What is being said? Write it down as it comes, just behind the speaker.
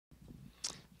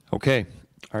Okay,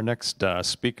 our next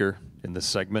speaker in this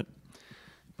segment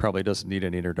probably doesn't need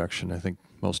any introduction. I think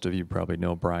most of you probably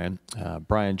know Bryan.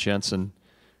 Bryan Jensen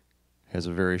has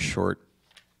a very short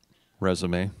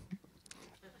resume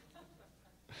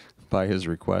by his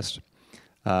request.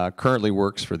 Currently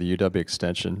works for the UW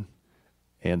Extension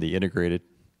and the Integrated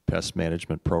Pest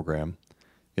Management Program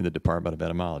in the Department of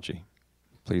Entomology.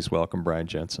 Please welcome Bryan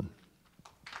Jensen.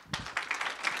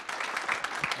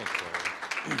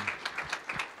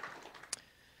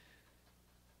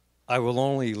 I will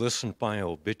only listen to my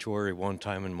obituary one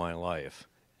time in my life,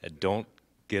 and don't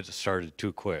get started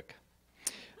too quick.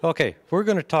 Okay, we're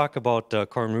going to talk about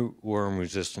corn rootworm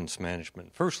resistance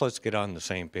management. First, let's get on the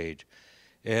same page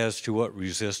as to what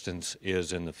resistance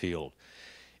is in the field.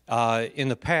 In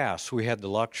the past, we had the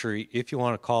luxury, if you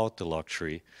want to call it the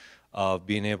luxury, of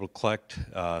being able to collect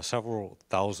several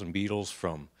thousand beetles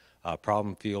from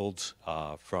problem fields,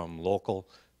 from local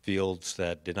fields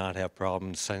that did not have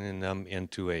problems, sending them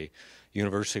into a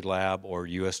university lab or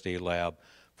USDA lab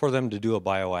for them to do a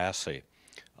bioassay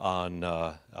on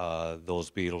those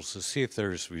beetles to see if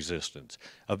there's resistance.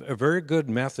 A very good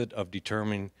method of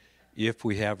determining if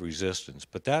we have resistance,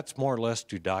 but that's more or less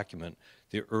to document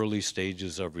the early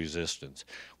stages of resistance.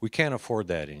 We can't afford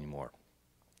that anymore.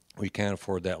 We can't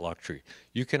afford that luxury.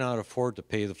 You cannot afford to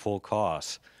pay the full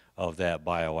cost of that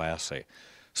bioassay.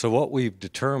 So what we've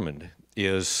determined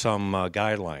is some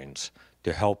guidelines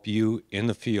to help you in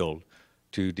the field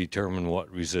to determine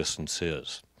what resistance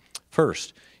is.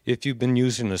 First, if you've been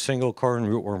using a single corn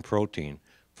rootworm protein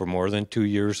for more than 2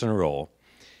 years in a row,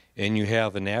 and you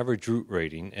have an average root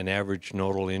rating, an average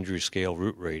nodal injury scale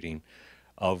root rating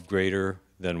of greater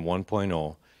than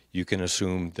 1.0, you can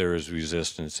assume there is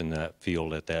resistance in that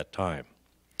field at that time.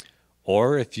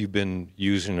 Or if you've been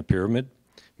using a pyramid,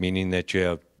 meaning that you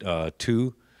have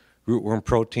 2 rootworm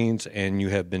proteins and you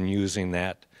have been using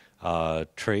that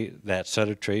set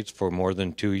of traits for more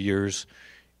than 2 years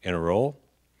in a row,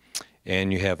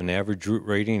 and you have an average root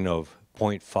rating of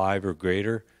 0.5 or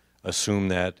greater, assume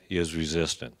that is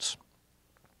resistance.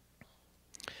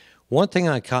 One thing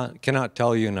I cannot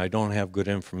tell you, and I don't have good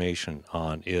information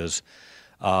on, is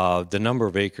the number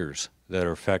of acres that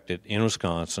are affected in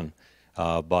Wisconsin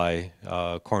by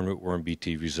corn rootworm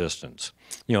BT resistance.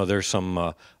 You know, there's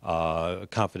some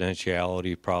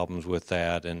confidentiality problems with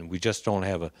that, and we just don't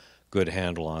have a good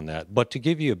handle on that. But to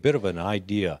give you a bit of an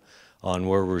idea on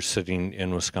where we're sitting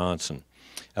in Wisconsin,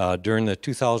 during the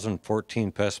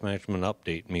 2014 Pest Management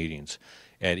Update meetings,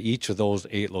 at each of those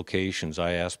 8 locations,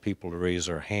 I asked people to raise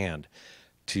their hand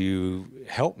to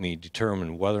help me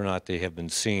determine whether or not they have been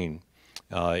seeing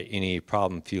any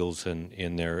problem fields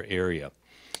in their area.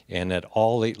 And at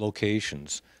all 8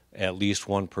 locations, at least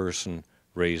one person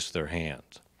raised their hand.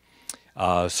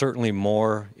 Certainly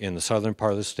more in the southern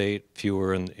part of the state,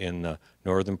 fewer in the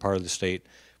northern part of the state,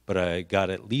 but I got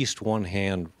at least one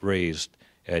hand raised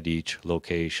at each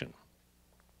location.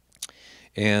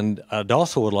 And I'd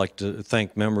also would like to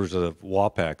thank members of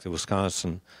WPAC, the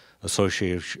Wisconsin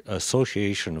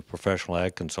Association of Professional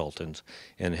Ag Consultants,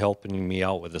 in helping me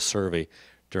out with the survey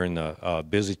during the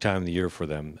busy time of the year for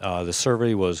them. The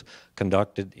survey was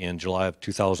conducted in July of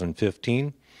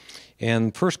 2015,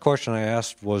 and the first question I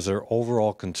asked was their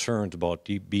overall concerns about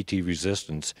BT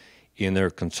resistance in their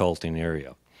consulting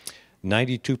area.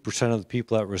 92% of the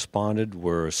people that responded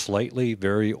were slightly,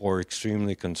 very, or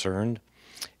extremely concerned,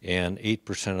 and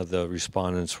 8% of the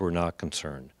respondents were not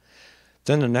concerned.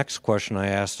 Then the next question, I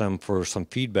asked them for some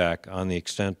feedback on the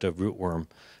extent of rootworm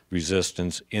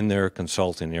resistance in their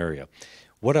consulting area.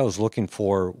 What I was looking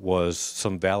for was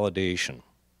some validation,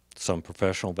 some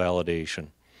professional validation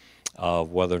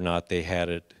of whether or not they had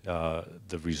it,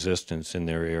 the resistance in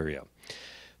their area.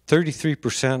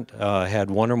 33%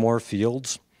 had 1 or more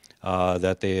fields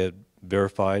that they had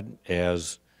verified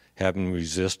as having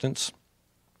resistance.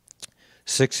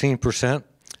 16%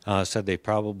 said they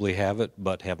probably have it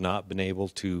but have not been able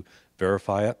to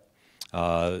verify it.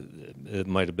 It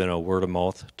might have been a word of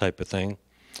mouth type of thing.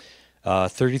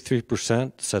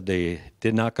 33% said they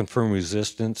did not confirm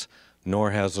resistance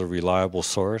nor has a reliable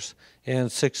source, and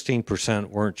 16%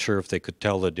 weren't sure if they could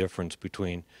tell the difference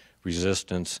between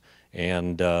resistance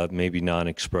and maybe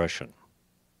non-expression.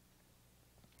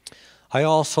 I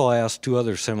also asked 2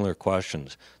 other similar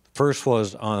questions. The first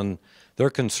was on their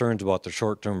concerns about the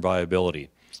short-term viability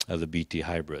of the BT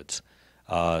hybrids.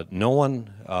 No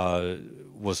one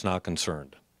was not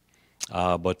concerned.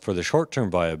 But for the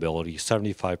short-term viability,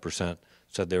 75%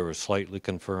 said they were slightly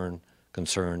concerned,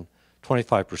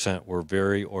 25% were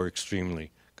very or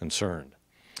extremely concerned.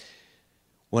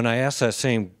 When I asked that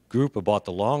same group about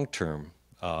the long-term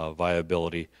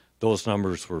viability, those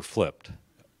numbers were flipped.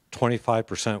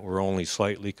 25% were only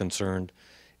slightly concerned,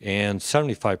 and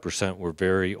 75% were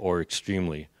very or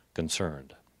extremely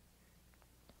concerned.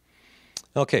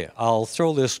 Okay, I'll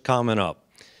throw this comment up,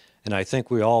 and I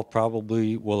think we all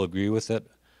probably will agree with it.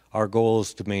 Our goal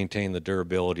is to maintain the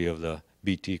durability of the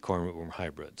BT corn rootworm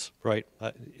hybrids, right?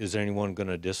 Is anyone going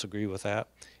to disagree with that?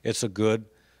 It's a good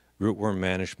rootworm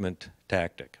management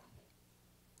tactic.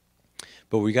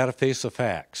 But we got to face the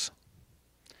facts.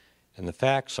 And the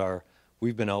facts are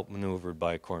we've been outmaneuvered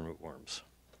by corn rootworms.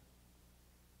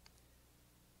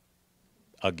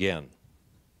 Again.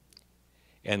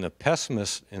 And the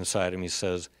pessimist inside of me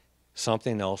says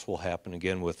something else will happen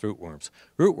again with rootworms.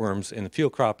 Rootworms in the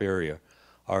field crop area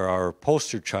are our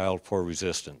poster child for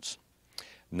resistance.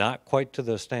 Not quite to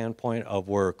the standpoint of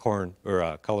where corn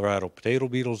or Colorado potato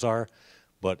beetles are,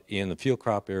 but in the field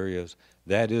crop areas,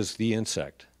 that is the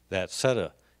insect, that set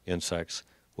of insects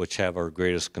which have our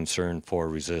greatest concern for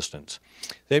resistance.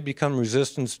 They become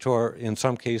resistant to our, in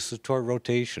some cases, to our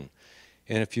rotation.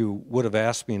 And if you would have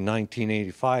asked me in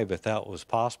 1985 if that was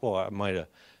possible, I might have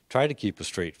tried to keep a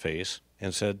straight face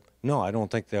and said, no, I don't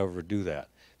think they'll ever do that.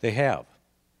 They have.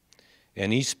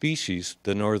 And each species,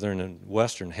 the northern and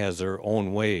western, has their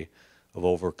own way of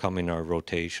overcoming our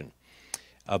rotation.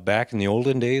 Back in the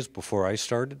olden days, before I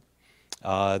started,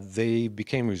 they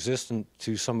became resistant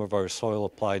to some of our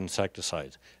soil-applied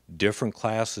insecticides, different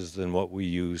classes than what we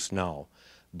use now.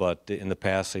 But in the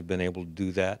past, they've been able to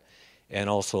do that. And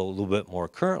also a little bit more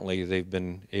currently, they've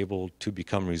been able to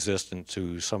become resistant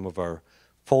to some of our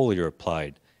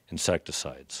foliar-applied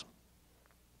insecticides.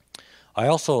 I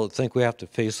also think we have to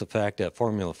face the fact that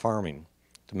formula farming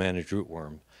to manage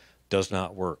rootworm does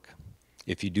not work.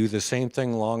 If you do the same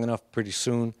thing long enough, pretty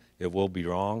soon it will be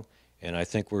wrong, and I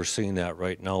think we're seeing that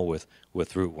right now with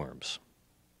rootworms.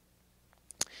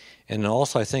 And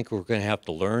also I think we're going to have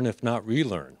to learn, if not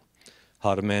relearn,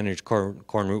 how to manage corn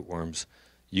rootworms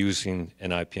using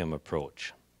an IPM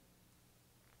approach.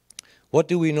 What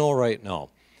do we know right now?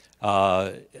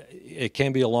 It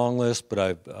can be a long list, but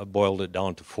I've boiled it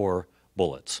down to 4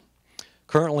 bullets.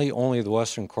 Currently, only the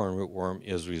western corn rootworm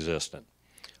is resistant,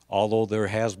 although there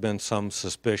has been some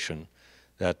suspicion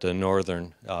that the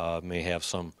northern may have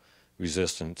some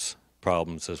resistance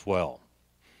problems as well.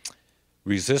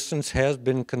 Resistance has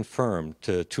been confirmed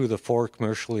to 2 of the 4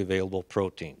 commercially available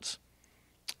proteins,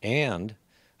 and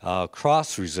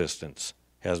cross-resistance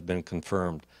has been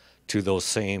confirmed to those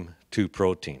same 2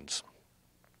 proteins.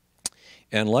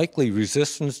 And likely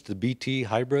resistance to BT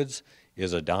hybrids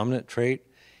is a dominant trait,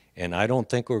 and I don't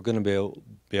think we're going to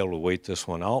be able to wait this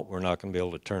one out. We're not going to be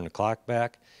able to turn the clock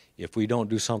back. If we don't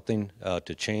do something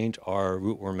to change our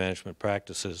rootworm management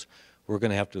practices, we're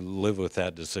going to have to live with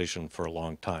that decision for a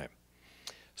long time.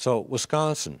 So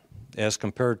Wisconsin, as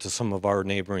compared to some of our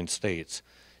neighboring states,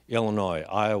 Illinois,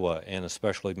 Iowa, and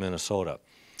especially Minnesota,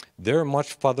 they're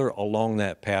much further along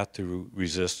that path to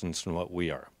resistance than what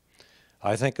we are.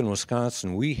 I think in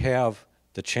Wisconsin we have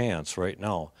the chance right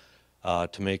now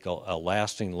to make a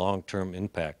lasting long-term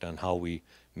impact on how we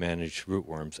manage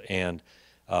rootworms. And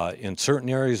in certain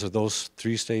areas of those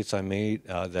 3 states I made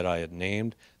that I had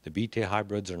named, the BT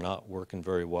hybrids are not working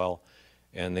very well,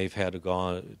 and they've had to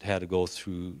go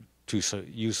through to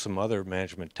use some other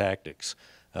management tactics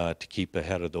to keep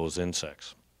ahead of those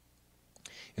insects.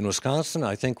 In Wisconsin,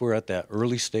 I think we're at that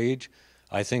early stage.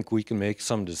 I think we can make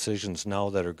some decisions now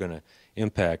that are going to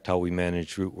impact how we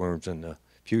manage rootworms in the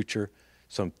future,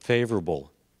 some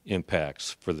favorable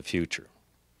impacts for the future.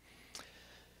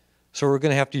 So we're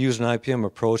going to have to use an IPM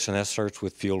approach, and that starts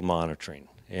with field monitoring.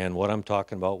 And what I'm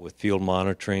talking about with field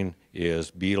monitoring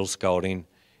is beetle scouting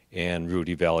and root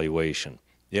evaluation.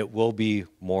 It will be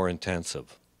more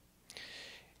intensive.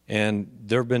 And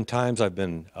there have been times I've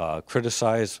been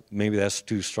criticized, maybe that's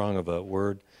too strong of a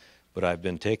word, but I've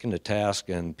been taken to task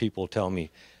and people tell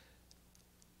me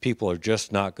people are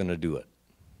just not going to do it,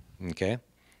 okay?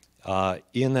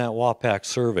 In that WPAC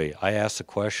survey, I asked the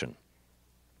question,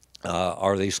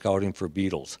 are they scouting for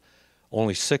beetles?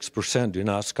 Only 6% do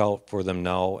not scout for them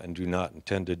now and do not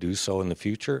intend to do so in the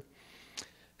future.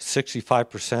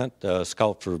 65%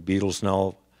 scout for beetles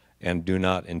now and do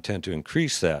not intend to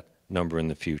increase that number in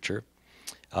the future.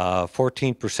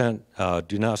 14%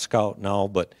 do not scout now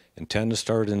but intend to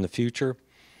start in the future.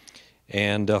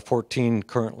 And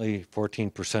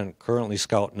 14% currently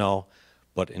scout now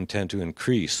but intend to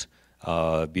increase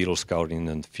beetle scouting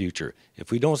in the future.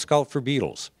 If we don't scout for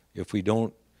beetles, if we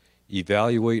don't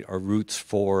evaluate our roots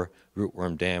for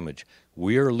rootworm damage,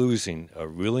 we are losing a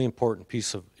really important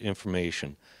piece of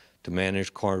information to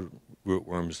manage corn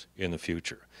rootworms in the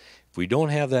future. If we don't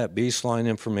have that baseline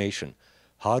information,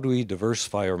 how do we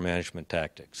diversify our management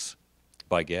tactics?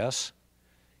 by guess.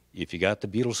 If you got the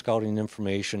beetle scouting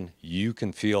information, you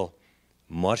can feel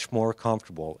much more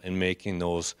comfortable in making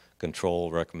those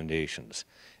control recommendations.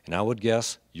 And I would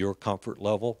guess your comfort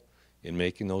level in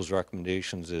making those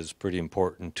recommendations is pretty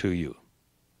important to you.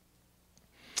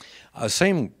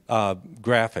 Same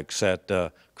graphics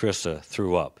that Krista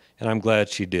threw up, and I'm glad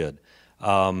she did.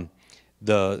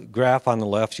 The graph on the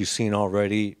left you've seen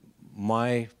already.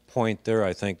 My point there,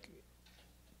 I think,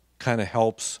 kind of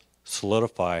helps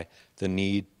solidify the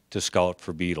need to scout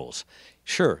for beetles.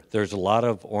 Sure, there's a lot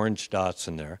of orange dots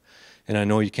in there, and I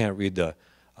know you can't read the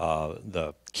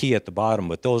key at the bottom,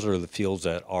 but those are the fields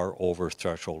that are over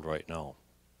threshold right now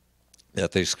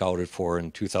that they scouted for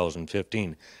in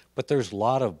 2015. But there's a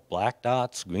lot of black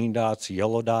dots, green dots,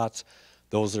 yellow dots.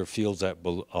 Those are fields that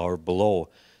are below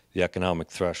the economic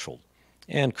threshold.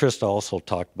 And Krista also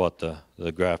talked about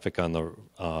the graphic on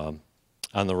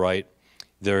the right.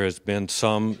 There has been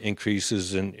some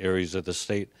increases in areas of the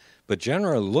state, but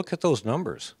generally, look at those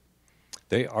numbers.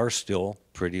 They are still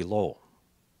pretty low.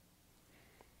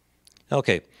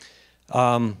 Okay,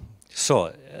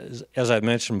 so as I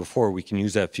mentioned before, we can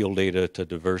use that field data to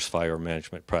diversify our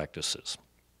management practices.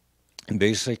 And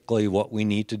basically what we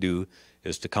need to do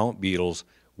is to count beetles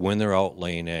when they're out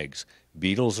laying eggs.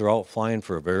 Beetles are out flying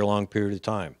for a very long period of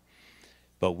time,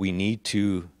 but we need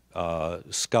to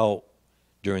scout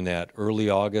during that early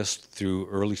August through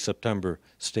early September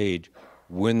stage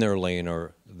when they're laying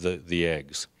the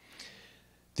eggs.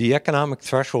 The economic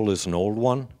threshold is an old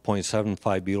one,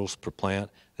 0.75 beetles per plant.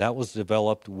 That was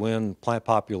developed when plant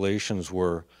populations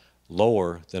were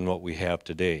lower than what we have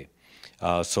today.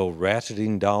 So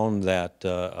ratcheting down that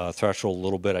threshold a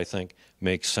little bit, I think,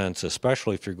 makes sense,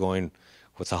 especially if you're going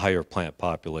with the higher plant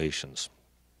populations.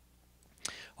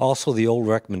 Also, the old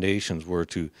recommendations were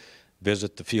to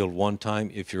visit the field one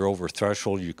time. If you're over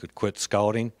threshold, you could quit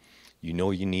scouting. You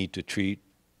know you need to treat,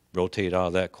 rotate out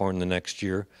of that corn the next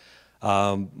year.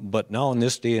 But now in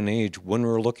this day and age, when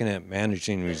we're looking at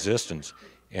managing resistance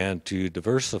and to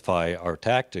diversify our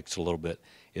tactics a little bit,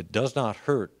 it does not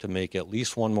hurt to make at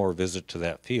least one more visit to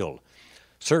that field.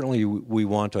 Certainly we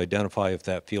want to identify if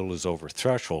that field is over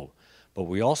threshold, but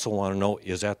we also want to know,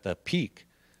 is at the peak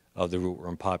of the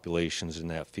rootworm populations in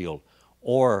that field,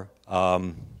 or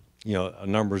you know, a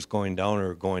number's going down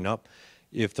or going up.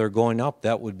 If they're going up,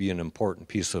 that would be an important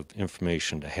piece of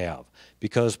information to have,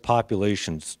 because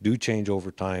populations do change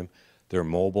over time. They're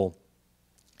mobile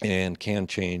and can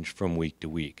change from week to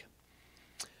week.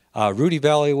 Root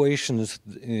evaluations,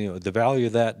 you know, the value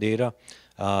of that data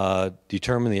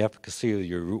determine the efficacy of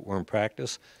your rootworm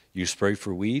practice. You spray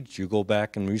for weeds, you go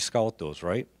back and rescout those,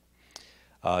 right?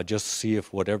 Just to see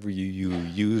if whatever you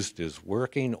used is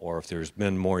working, or if there's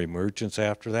been more emergence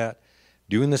after that.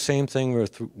 Doing the same thing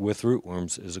with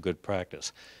rootworms is a good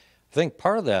practice. I think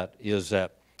part of that is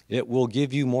that it will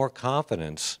give you more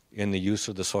confidence in the use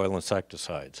of the soil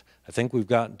insecticides. I think we've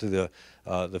gotten to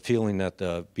the feeling that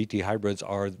the BT hybrids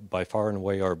are by far and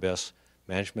away our best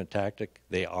management tactic.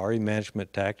 They are a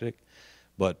management tactic,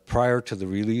 but prior to the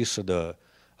release of the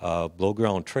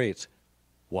below-ground traits,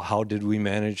 well, how did we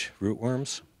manage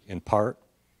rootworms? In part,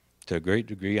 to a great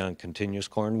degree on continuous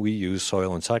corn, we use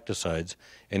soil insecticides,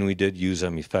 and we did use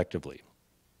them effectively.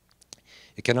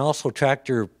 It can also track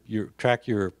your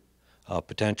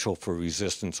potential for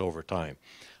resistance over time.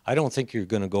 I don't think you're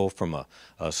going to go from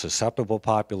a susceptible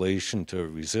population to a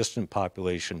resistant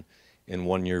population in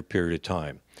 1 year period of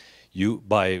time.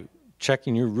 By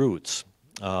checking your roots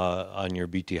on your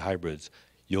BT hybrids,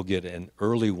 you'll get an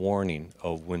early warning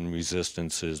of when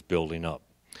resistance is building up.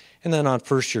 And then on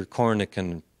first year corn, it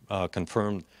can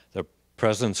confirm the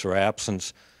presence or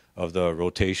absence of the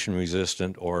rotation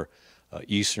resistant or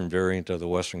eastern variant of the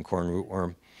western corn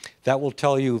rootworm. That will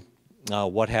tell you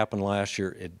what happened last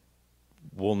year. It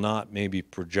will not maybe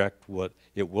project what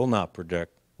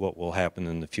will happen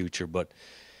in the future, but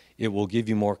it will give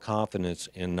you more confidence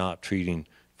in not treating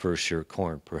first year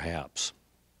corn, perhaps.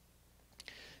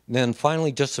 And then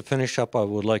finally, just to finish up, I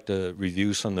would like to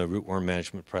review some of the rootworm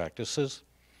management practices,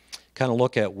 kind of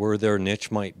look at where their niche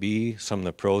might be, some of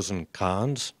the pros and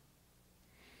cons.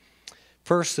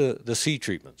 First, the seed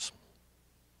treatments.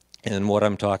 And what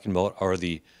I'm talking about are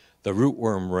the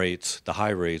rootworm rates, the high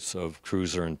rates of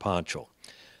cruiser and poncho.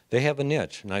 They have a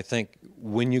niche, and I think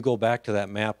when you go back to that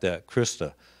map that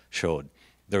Krista showed,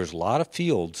 there's a lot of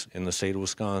fields in the state of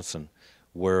Wisconsin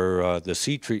where the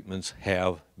seed treatments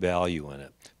have value in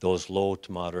it, those low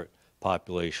to moderate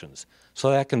populations.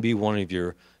 So that can be one of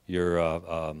your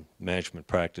management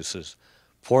practices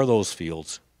for those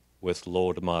fields with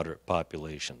low to moderate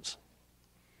populations.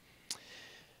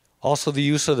 Also, the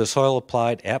use of the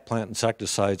soil-applied at-plant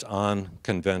insecticides on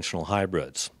conventional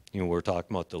hybrids. You know, we're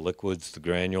talking about the liquids, the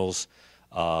granules.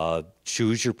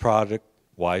 Choose your product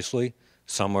wisely.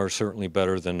 Some are certainly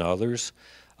better than others.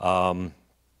 That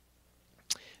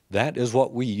is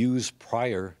what we used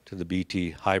prior to the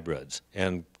BT hybrids.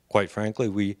 And quite frankly,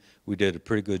 we did a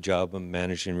pretty good job of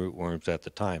managing rootworms at the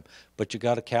time. But you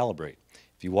got to calibrate.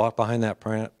 If you walk behind that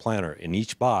planter and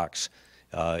each box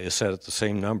is set at the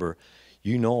same number,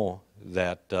 you know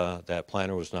that that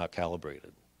planter was not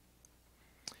calibrated.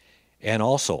 And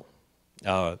also,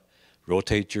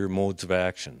 rotate your modes of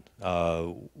action.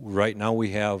 Right now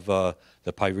we have the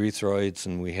pyrethroids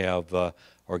and we have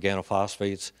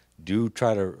organophosphates. Do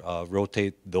try to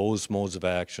rotate those modes of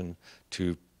action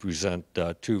to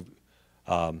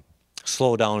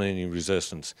slow down any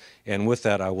resistance. And with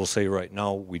that, I will say right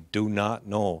now, we do not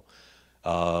know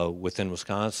within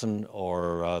Wisconsin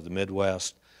or the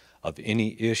Midwest of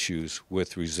any issues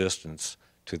with resistance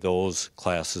to those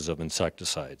classes of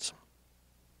insecticides.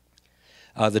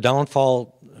 The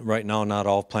downfall right now, not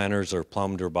all planters are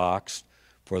plumbed or boxed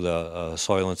for the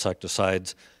soil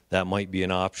insecticides. That might be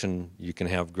an option you can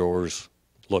have growers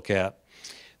look at.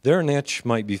 Their niche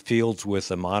might be fields with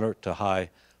a moderate to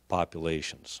high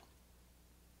populations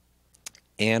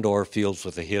and or fields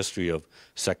with a history of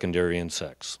secondary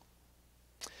insects.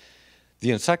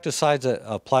 The insecticides that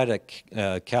apply to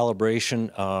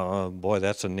calibration, boy,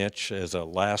 that's a niche as a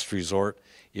last resort.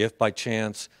 If by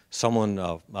chance someone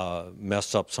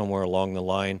messed up somewhere along the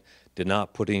line, did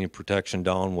not put any protection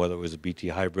down, whether it was a BT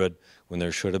hybrid when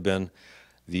there should have been,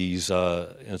 these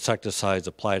insecticides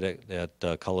applied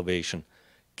at cultivation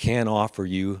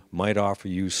might offer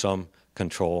you some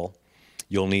control.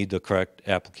 You'll need the correct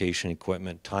application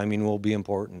equipment. Timing will be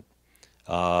important.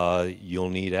 You'll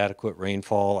need adequate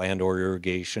rainfall and or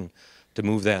irrigation to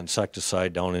move that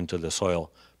insecticide down into the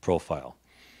soil profile.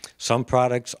 Some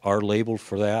products are labeled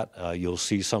for that. You'll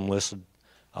see some listed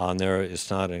on there. It's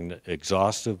not an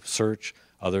exhaustive search.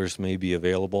 Others may be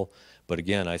available. But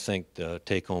again, I think the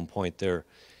take-home point there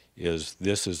is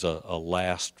this is a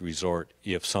last resort.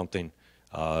 If something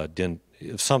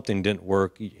didn't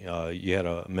work, you had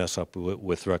a mess up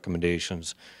with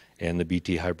recommendations, and the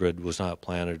BT hybrid was not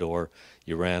planted, or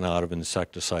you ran out of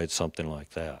insecticide, something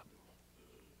like that.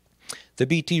 The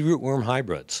BT rootworm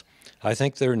hybrids, I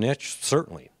think their niche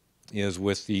certainly is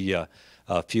with the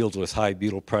fields with high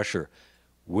beetle pressure,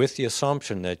 with the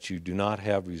assumption that you do not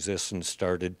have resistance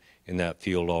started in that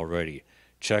field already.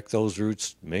 Check those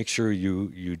roots, make sure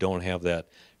you don't have that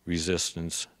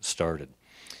resistance started.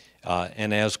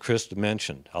 And as Krista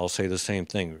mentioned, I'll say the same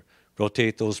thing.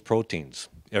 Rotate those proteins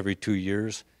every 2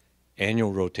 years.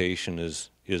 Annual rotation is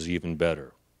even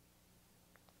better.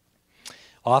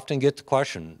 Often get the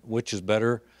question, which is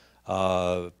better,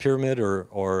 pyramid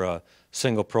or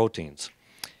single proteins?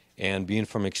 And being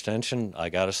from extension, I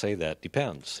got to say that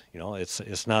depends. You know,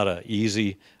 it's not an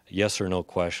easy yes or no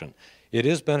question. It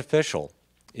is beneficial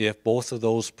if both of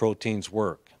those proteins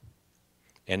work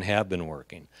and have been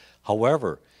working.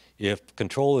 However, if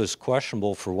control is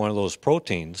questionable for one of those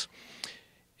proteins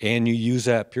and you use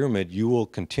that pyramid, you will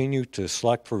continue to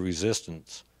select for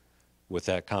resistance with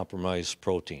that compromised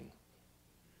protein.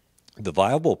 The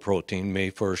viable protein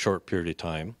may, for a short period of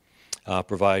time,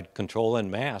 provide control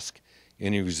and mask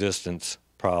any resistance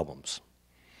problems.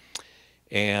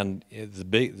 And the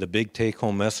big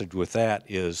take-home message with that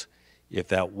is, if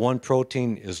that one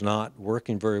protein is not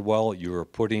working very well, you are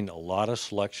putting a lot of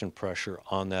selection pressure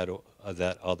on that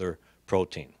other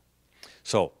protein.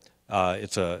 So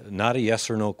it's not a yes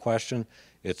or no question,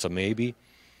 it's a maybe.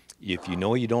 If you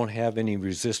know you don't have any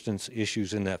resistance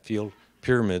issues in that field,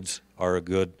 pyramids are a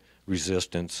good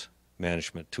resistance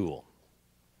management tool.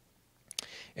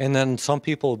 And then some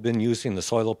people have been using the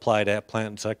soil-applied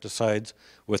at-plant insecticides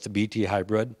with the BT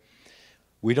hybrid.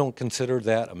 We don't consider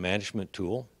that a management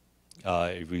tool,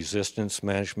 a resistance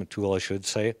management tool, I should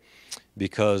say,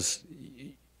 because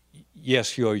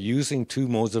yes, you are using two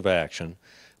modes of action,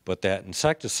 but that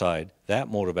insecticide, that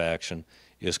mode of action,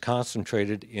 is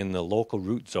concentrated in the local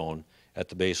root zone at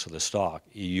the base of the stalk.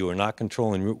 You are not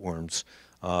controlling rootworms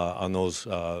on those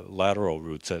lateral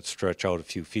roots that stretch out a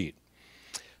few feet.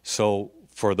 So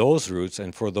for those roots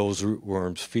and for those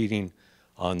rootworms feeding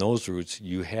on those roots,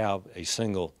 you have a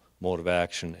single mode of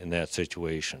action in that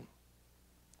situation.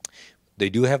 They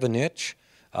do have a niche.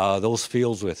 Those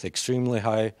fields with extremely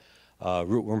high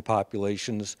rootworm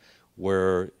populations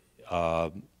where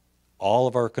all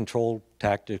of our control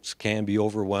tactics can be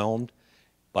overwhelmed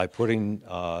by putting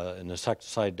an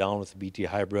insecticide down with the BT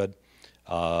hybrid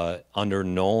under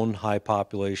known high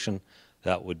population,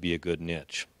 that would be a good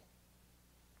niche.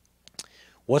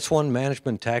 What's one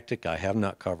management tactic I have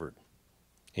not covered?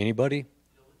 Anybody?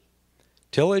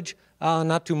 Tillage?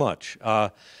 Not too much.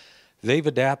 They've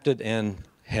adapted and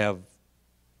have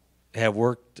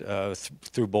worked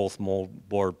through both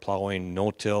moldboard plowing,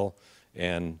 no-till,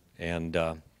 and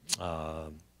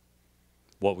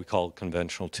what we call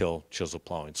conventional till chisel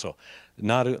plowing. So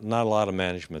not a lot of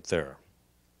management there.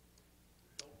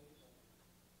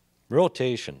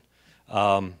 Rotation.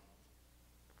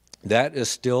 That is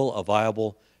still a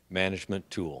viable management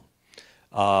tool.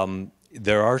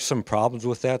 There are some problems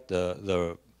with that.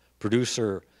 The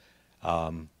producer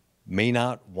may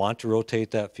not want to rotate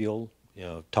that field.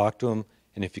 Talk to them,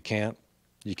 and if you can't,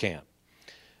 you can't.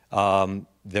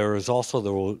 There is also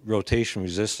the rotation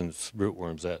resistance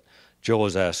rootworms that Joe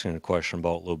was asking a question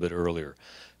about a little bit earlier.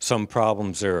 Some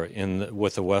problems there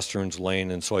with the westerns laying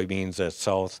in soybeans at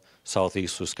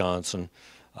southeast Wisconsin,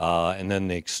 and then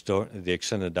the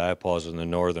extended diapause in the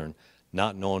northern,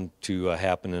 not known to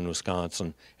happen in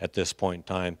Wisconsin at this point in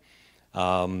time,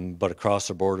 but across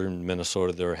the border in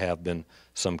Minnesota there have been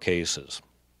some cases.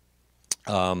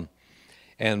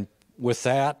 And with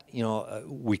that,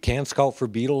 we can scout for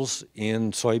beetles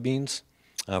in soybeans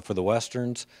for the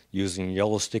westerns using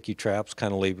yellow sticky traps,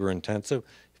 kind of labor intensive.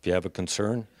 If you have a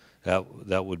concern,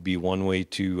 that would be one way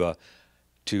to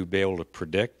be able to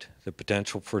predict the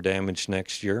potential for damage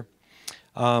next year.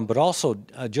 But also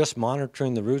just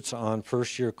monitoring the roots on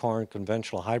first-year corn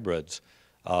conventional hybrids.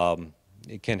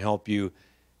 It can help you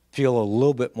feel a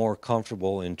little bit more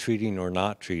comfortable in treating or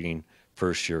not treating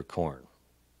first-year corn.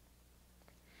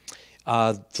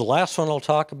 The last one I'll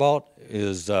talk about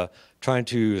is trying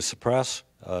to suppress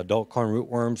adult corn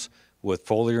rootworms with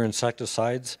foliar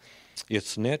insecticides.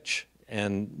 It's niche,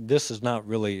 and this is not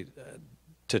really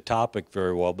to topic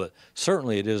very well, but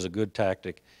certainly it is a good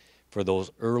tactic for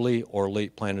those early or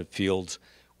late planted fields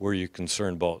where you're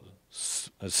concerned about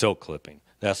silk clipping.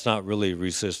 That's not really a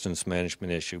resistance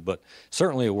management issue, but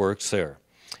certainly it works there.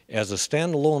 As a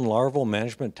standalone larval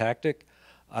management tactic,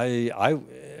 I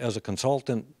as a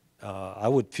consultant, I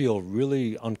would feel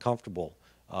really uncomfortable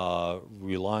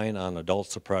relying on adult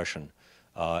suppression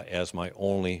as my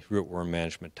only rootworm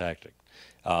management tactic.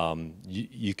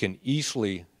 You can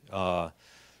easily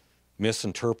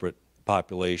misinterpret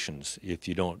populations if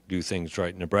you don't do things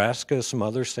right. Nebraska, some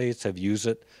other states have used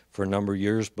it for a number of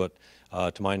years, but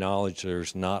to my knowledge,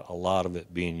 there's not a lot of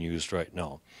it being used right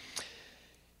now.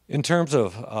 In terms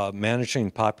of managing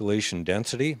population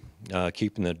density,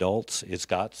 keeping the adults, it's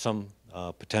got some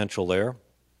potential there.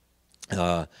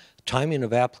 Timing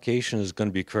of application is going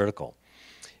to be critical.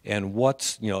 And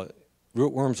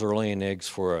rootworms are laying eggs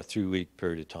for a 3-week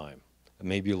period of time.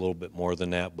 Maybe a little bit more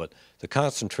than that, but the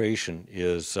concentration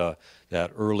is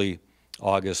that early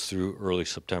August through early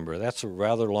September. That's a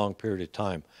rather long period of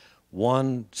time.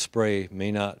 One spray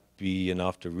may not be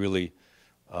enough to really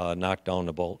knock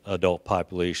down adult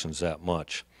populations that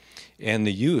much. And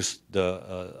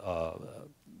the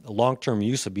long-term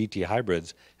use of BT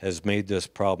hybrids has made this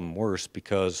problem worse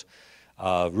because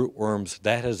rootworms,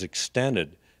 that has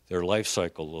extended their life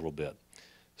cycle a little bit.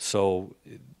 So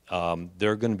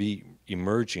they're going to be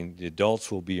emerging, the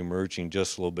adults will be emerging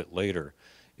just a little bit later,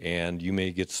 and you may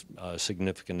get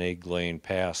significant egg laying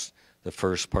past the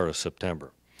first part of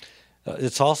September.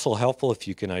 It's also helpful if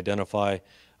you can identify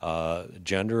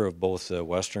gender of both the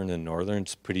western and northern.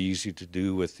 It's pretty easy to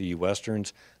do with the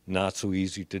westerns, not so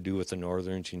easy to do with the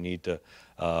northerns. You need to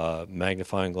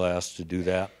magnifying glass to do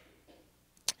that.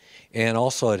 And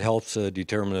also it helps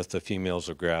determine if the females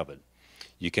are gravid.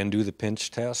 You can do the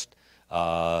pinch test.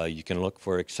 You can look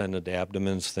for extended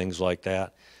abdomens, things like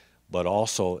that. But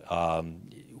also,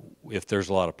 if there's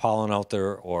a lot of pollen out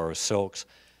there or silks,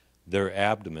 their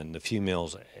abdomen, the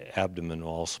female's abdomen, will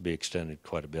also be extended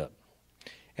quite a bit.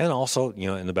 And also,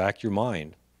 in the back of your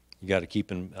mind, you got to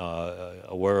keep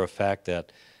aware of the fact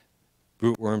that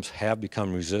rootworms have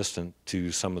become resistant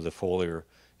to some of the foliar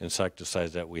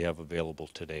insecticides that we have available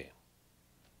today.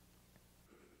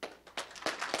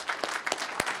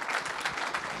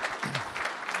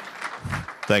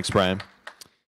 Thanks, Brian.